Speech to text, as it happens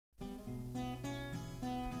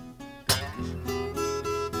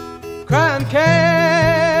crying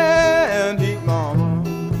can't eat mama,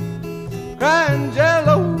 crying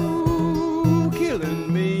jello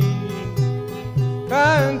killing me,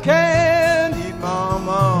 crying can't eat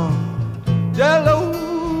mama,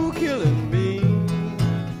 jello killing me.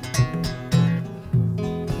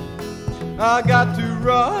 I got to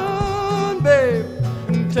run, babe,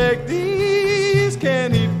 and take these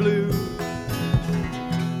can't eat blues.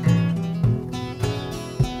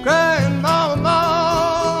 Crying mama,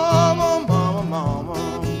 mama, mama, mama,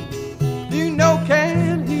 you know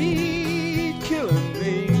can't eat killing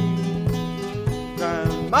me.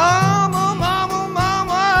 Crying mama, mama,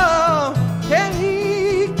 mama, can't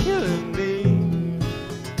eat killing me.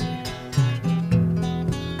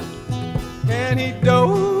 Can't eat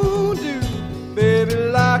don't do, baby,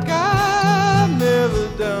 like I've never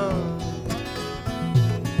done.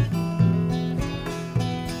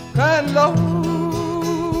 Crying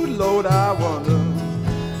Lord, I wonder,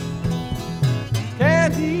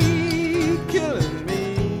 can't he killing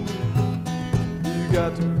me? You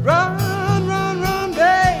got to run, run, run,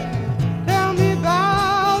 babe, tell me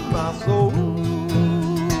about my soul.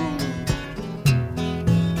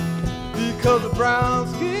 Because the brown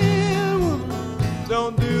skin woman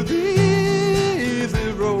don't do the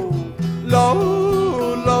easy roll.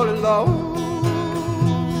 Lord, Lordy, Lord.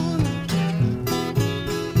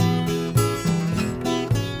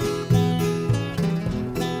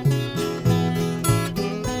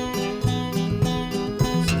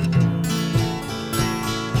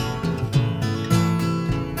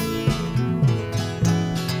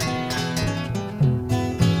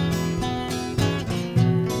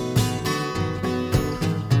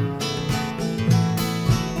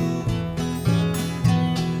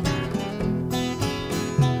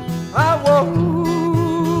 I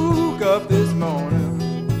woke up this morning,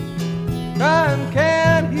 crying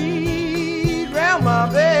can't heat round my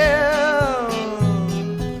bed.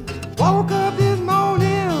 Woke up this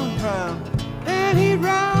morning, crying can't heat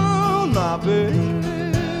round my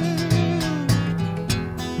bed.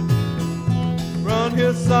 Run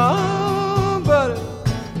here, somebody,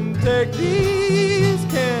 and take these